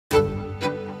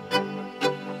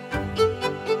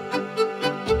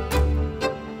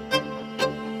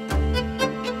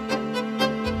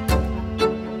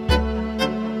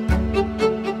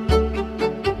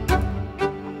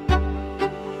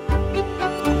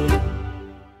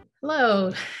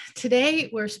Hello. Today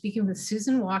we're speaking with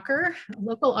Susan Walker, a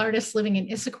local artist living in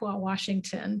Issaquah,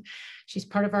 Washington. She's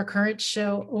part of our current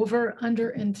show Over, Under,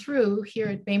 and Through here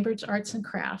at Bainbridge Arts and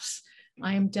Crafts.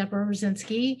 I am Deborah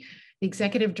Rosinski, the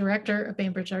Executive Director of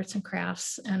Bainbridge Arts and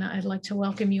Crafts, and I'd like to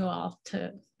welcome you all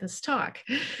to this talk.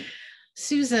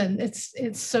 Susan, it's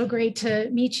so great to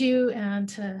meet you and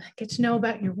to get to know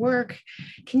about your work.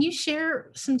 Can you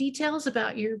share some details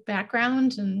about your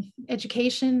background and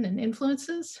education and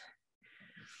influences?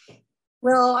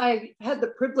 Well, I had the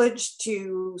privilege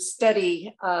to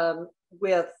study at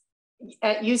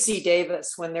UC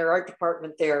Davis when their art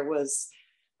department there was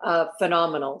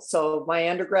phenomenal. So my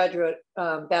undergraduate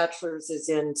bachelor's is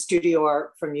in studio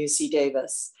art from UC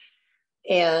Davis.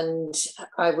 And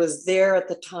I was there at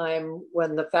the time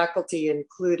when the faculty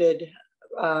included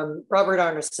Robert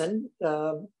Arneson,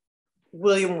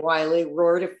 William Wiley,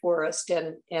 Rory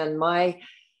DeForest, and my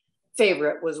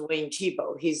favorite was Wayne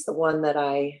Thiebaud. He's the one that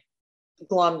I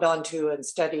glommed onto and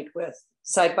studied with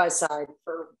side by side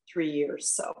for 3 years.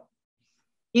 So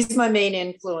he's my main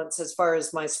influence as far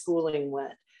as my schooling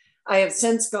went. I have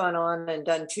since gone on and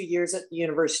done 2 years at the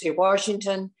University of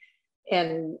Washington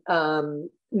and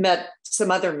met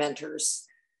some other mentors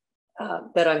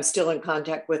that I'm still in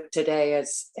contact with today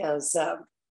as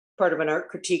part of an art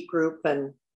critique group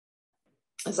and,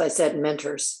 as I said,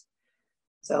 mentors.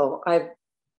 So I've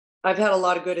had a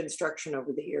lot of good instruction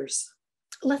over the years.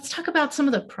 Let's talk about some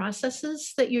of the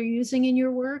processes that you're using in your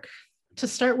work. To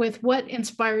start with, what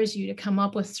inspires you to come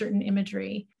up with certain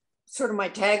imagery? Sort of my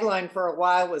tagline for a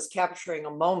while was capturing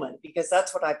a moment, because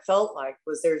that's what I felt like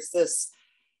was there's this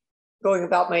going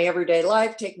about my everyday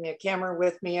life, taking a camera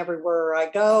with me everywhere I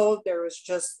go. There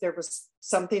was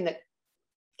something that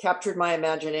captured my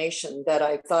imagination that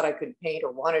I thought I could paint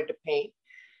or wanted to paint.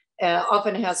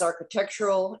 Often has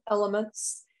architectural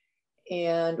elements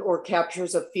or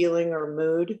captures a feeling or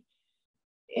mood.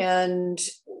 And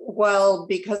while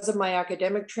because of my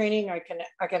academic training, I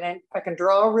can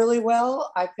draw really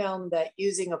well, I found that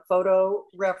using a photo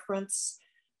reference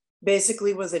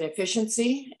basically was an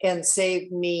efficiency and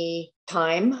saved me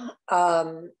time,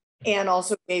 and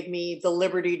also gave me the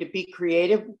liberty to be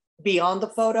creative beyond the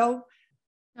photo.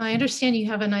 I understand you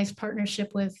have a nice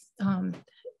partnership with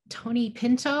Tony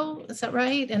Pinto, is that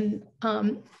right?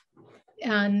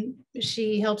 And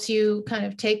she helps you kind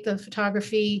of take the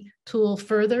photography tool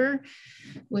further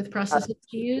with processes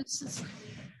you use.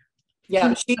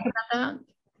 Yeah, she's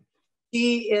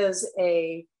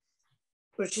a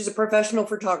professional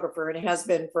photographer and has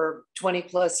been for 20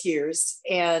 plus years.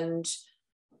 And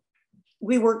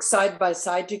we work side by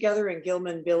side together in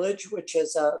Gilman Village, which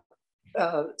is a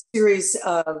series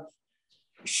of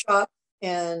shops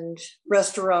and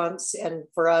restaurants. And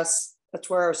for us, that's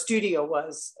where our studio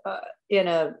was, in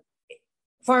a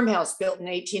farmhouse built in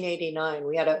 1889.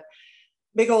 We had a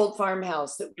big old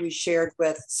farmhouse that we shared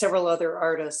with several other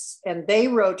artists, and they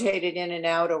rotated in and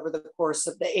out over the course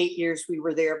of the 8 years we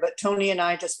were there. But Tony and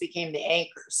I just became the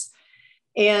anchors,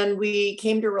 and we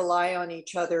came to rely on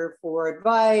each other for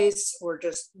advice or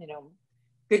just,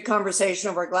 good conversation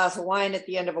over a glass of wine at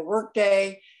the end of a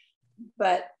workday.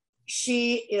 But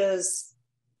she is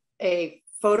a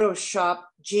Photoshop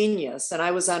genius, and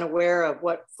I was unaware of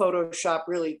what Photoshop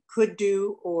really could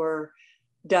do or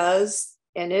does.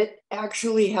 And it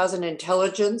actually has an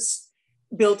intelligence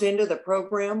built into the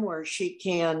program where she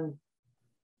can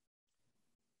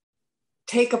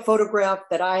take a photograph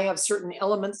that I have certain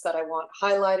elements that I want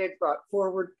highlighted, brought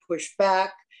forward, pushed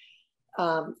back,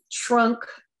 shrunk,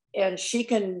 and she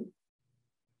can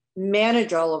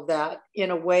manage all of that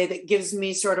in a way that gives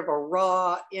me sort of a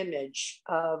raw image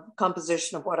of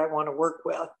composition of what I want to work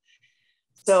with.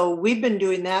 So we've been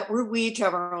doing that. We each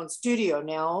have our own studio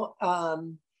now,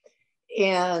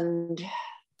 and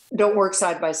don't work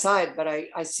side by side, but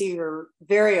I see her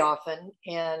very often,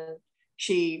 and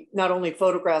she not only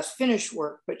photographs finished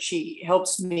work, but she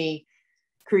helps me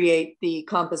create the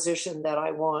composition that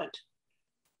I want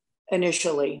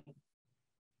initially.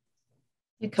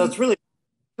 So it's really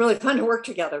fun to work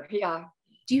together. Yeah.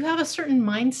 Do you have a certain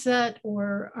mindset,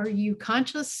 or are you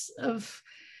conscious of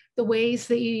the ways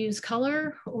that you use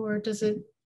color, or does it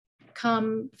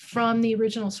come from the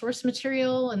original source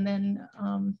material and then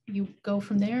you go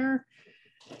from there?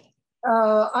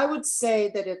 I would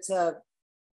say that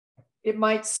it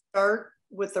might start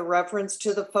with the reference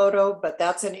to the photo, but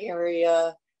that's an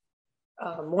area,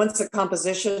 once the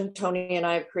composition, Tony and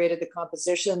I have created the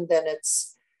composition, then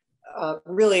it's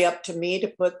really up to me to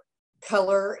put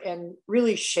color, and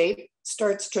really shape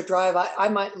starts to drive. I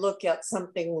might look at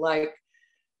something like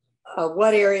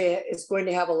what area is going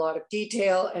to have a lot of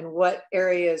detail and what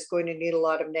area is going to need a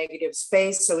lot of negative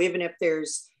space. So even if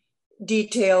there's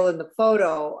detail in the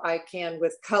photo, I can,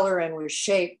 with color and with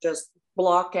shape, just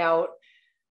block out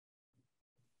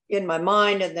in my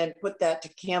mind and then put that to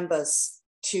canvas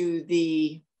to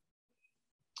the,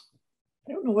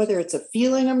 I don't know whether it's a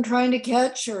feeling I'm trying to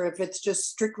catch or if it's just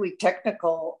strictly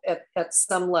technical at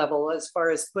some level, as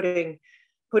far as putting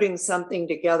something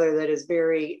together that is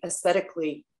very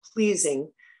aesthetically pleasing.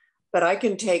 But I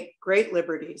can take great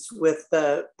liberties with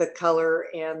the color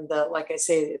and the, like I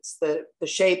say, it's the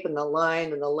shape and the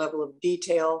line and the level of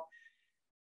detail.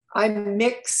 I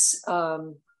mix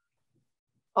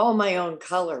all my own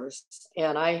colors,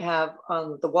 and I have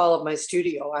on the wall of my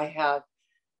studio, I have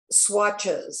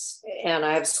swatches, and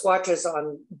I have swatches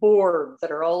on board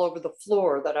that are all over the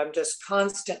floor that I'm just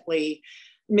constantly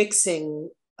mixing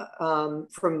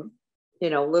from, you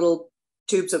know, little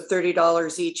tubes of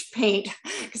 $30 each paint,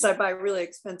 because I buy really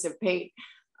expensive paint.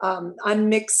 I'm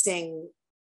mixing,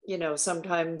 you know,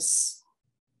 sometimes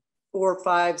 4,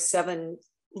 5, 7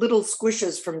 little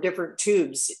squishes from different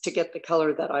tubes to get the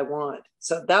color that I want.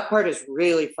 So that part is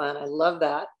really fun. I love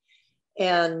that.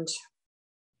 And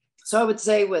so I would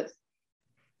say with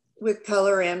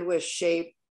color and with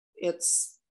shape,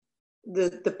 it's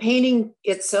the painting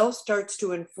itself starts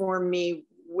to inform me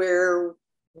where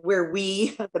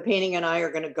we, the painting and I,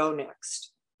 are going to go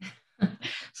next.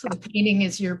 So the painting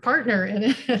is your partner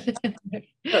in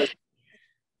it.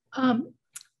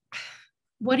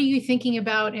 What are you thinking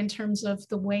about in terms of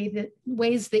the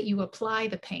ways that you apply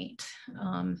the paint?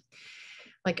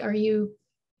 Like, are you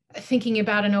thinking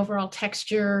about an overall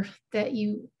texture that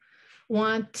you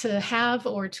want to have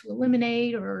or to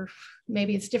eliminate, or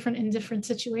maybe it's different in different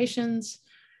situations?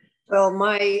 Well,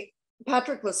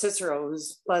 Patrick LoCicero,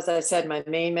 who's, as I said, my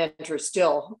main mentor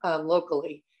still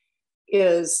locally,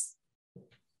 is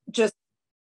just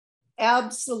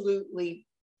absolutely,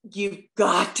 you've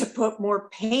got to put more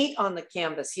paint on the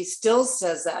canvas. He still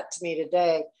says that to me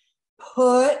today.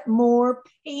 Put more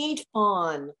paint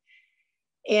on.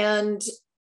 And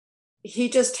he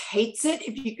just hates it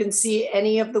if you can see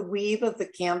any of the weave of the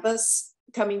canvas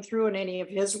coming through in any of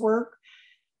his work.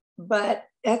 But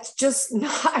that's just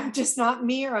not, I'm just not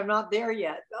me, or I'm not there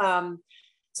yet.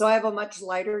 So I have a much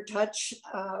lighter touch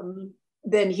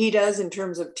than he does in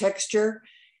terms of texture.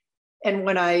 And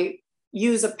when I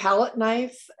use a palette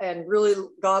knife and really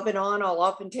gob it on, I'll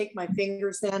often take my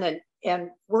fingers then and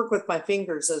work with my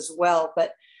fingers as well.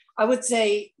 But I would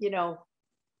say, you know,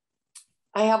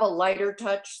 I have a lighter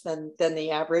touch than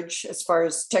the average as far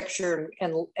as texture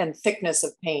and thickness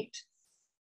of paint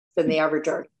than the average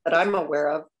art that I'm aware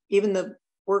of. Even the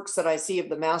works that I see of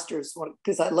the masters,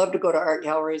 because I love to go to art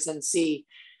galleries and see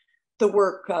the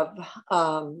work of,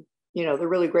 you know, the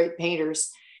really great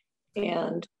painters.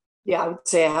 And yeah, I would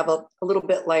say I have a little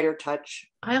bit lighter touch.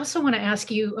 I also want to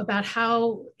ask you about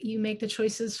how you make the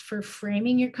choices for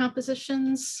framing your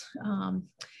compositions.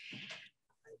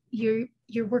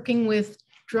 You're working with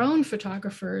drone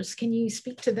photographers. Can you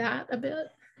speak to that a bit?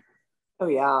 Oh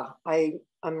yeah,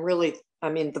 I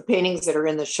mean, the paintings that are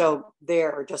in the show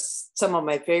there are just some of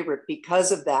my favorite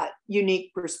because of that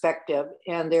unique perspective.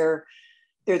 And they're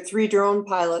 3 drone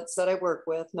pilots that I work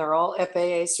with, and they're all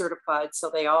FAA certified.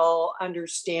 So they all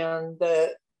understand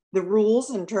the rules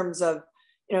in terms of,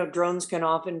 you know, drones can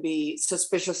often be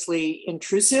suspiciously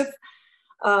intrusive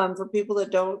for people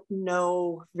that don't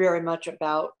know very much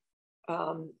about,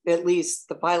 at least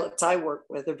the pilots I work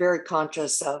with are very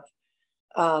conscious of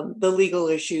the legal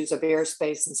issues of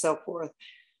airspace and so forth.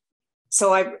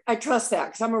 So I trust that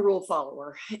because I'm a rule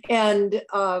follower. And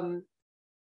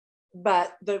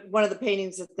but one of the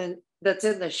paintings that's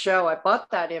in the show, I bought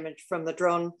that image from the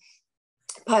drone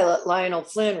pilot Lionel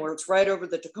Flynn, where it's right over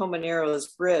the Tacoma Narrows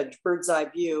Bridge, bird's eye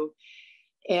view.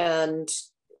 And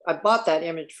I bought that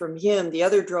image from him. The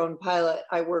other drone pilot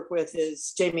I work with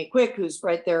is Jamie Quick, who's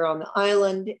right there on the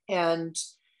island. And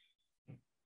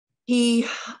he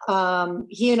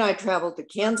and I traveled to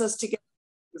Kansas together.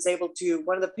 Was able to,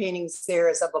 one of the paintings there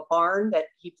is of a barn that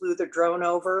he flew the drone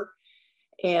over,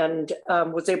 and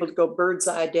was able to go bird's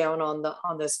eye down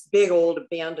on this big old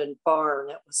abandoned barn.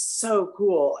 That was so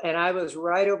cool. And I was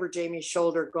right over Jamie's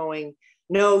shoulder going,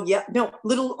 no, yeah, no,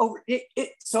 little over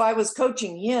it. So I was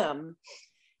coaching him.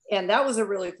 And that was a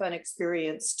really fun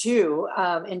experience too,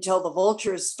 until the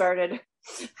vultures started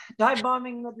dive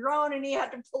bombing the drone and he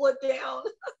had to pull it down.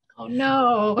 Oh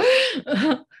no.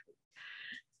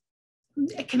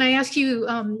 Can I ask you,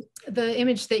 the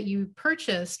image that you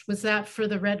purchased, was that for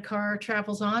the Red Car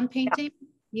Travels On painting?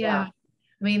 Yeah.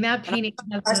 I mean, that painting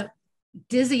has a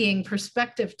dizzying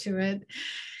perspective to it.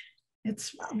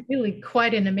 It's really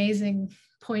quite an amazing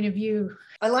point of view.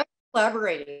 I like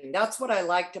collaborating. That's what I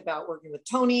liked about working with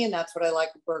Tony, and that's what I like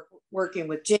working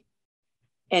with Jake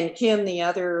and Kim, the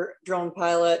other drone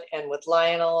pilot, and with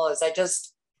Lionel. Is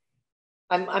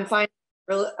I'm finding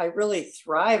I really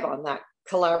thrive on that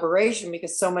collaboration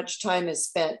because so much time is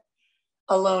spent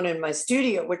alone in my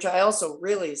studio, which I also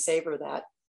really savor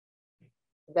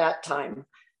that time.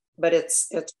 But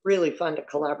it's really fun to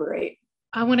collaborate.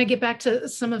 I want to get back to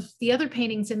some of the other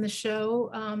paintings in the show.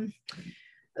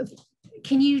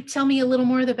 Can you tell me a little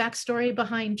more of the backstory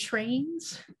behind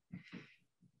Trains?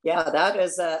 Yeah, that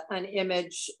is an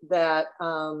image that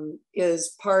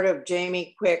is part of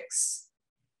Jamie Quick's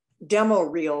demo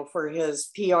reel for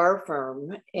his PR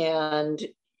firm. And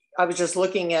I was just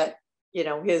looking at,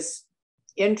 his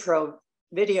intro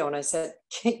video, and I said,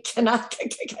 can I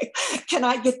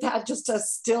get that, just a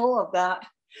still of that,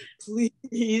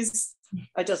 please?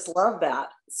 I just love that.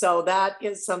 So that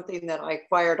is something that I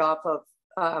acquired off of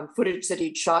footage that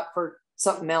he'd shot for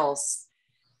something else.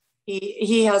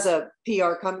 He has a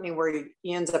PR company where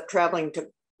he ends up traveling to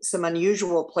some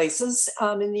unusual places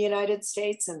in the United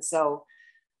States. And so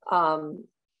I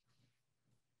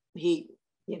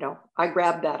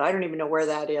grabbed that. I don't even know where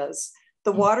that is.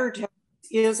 The water tower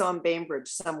is on Bainbridge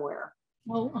somewhere.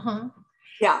 Oh,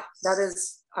 yeah, that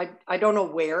is, I don't know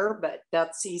where, but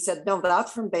he said, no,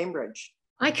 that's from Bainbridge.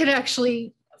 I could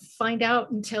actually find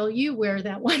out and tell you where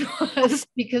that one was,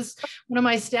 because one of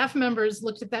my staff members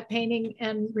looked at that painting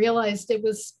and realized it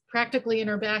was practically in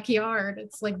her backyard.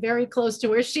 It's like very close to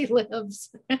where she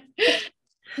lives.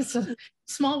 It's a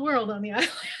small world on the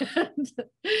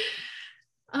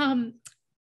island.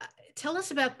 Tell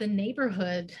us about the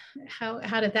neighborhood. How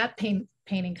did that painting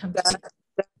come to be?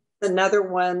 That's another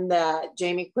one that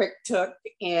Jamie Quick took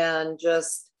and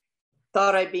just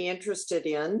thought I'd be interested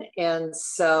in. And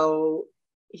so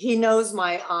he knows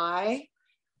my eye,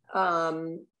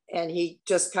 and he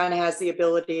just kind of has the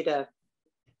ability to,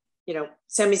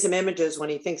 send me some images when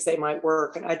he thinks they might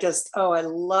work. And I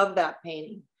love that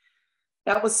painting.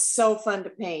 That was so fun to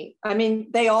paint. I mean,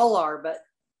 they all are, but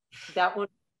that one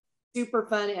super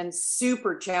fun and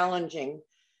super challenging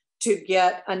to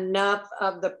get enough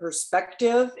of the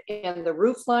perspective and the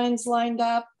roof lines lined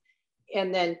up,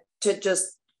 and then to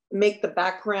just make the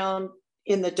background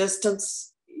in the distance,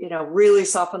 really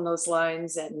soften those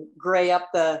lines and gray up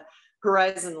the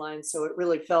horizon line so it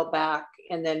really fell back,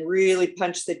 and then really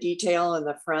punch the detail in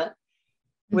the front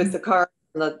with the car,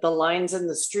 the lines in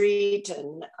the street.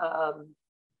 And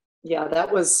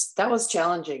that was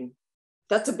challenging.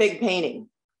 That's a big painting.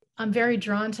 I'm very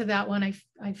drawn to that one.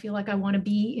 I feel like I want to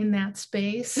be in that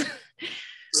space.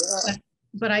 Yeah.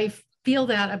 but I feel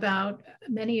that about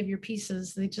many of your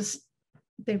pieces.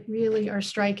 They really are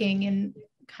striking and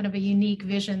kind of a unique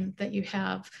vision that you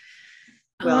have.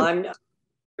 Well, I'm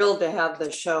thrilled to have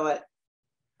the show at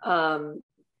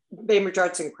Bainbridge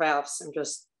Arts and Crafts. I'm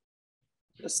just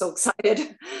so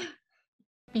excited.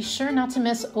 Be sure not to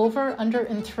miss Over, Under,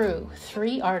 and Through,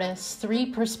 3 artists,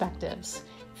 3 perspectives,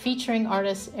 featuring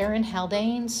artists Erin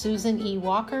Haldane, Susan E.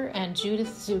 Walker, and Judith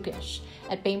Zugish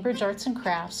at Bainbridge Arts and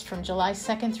Crafts from July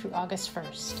 2nd through August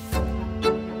 1st.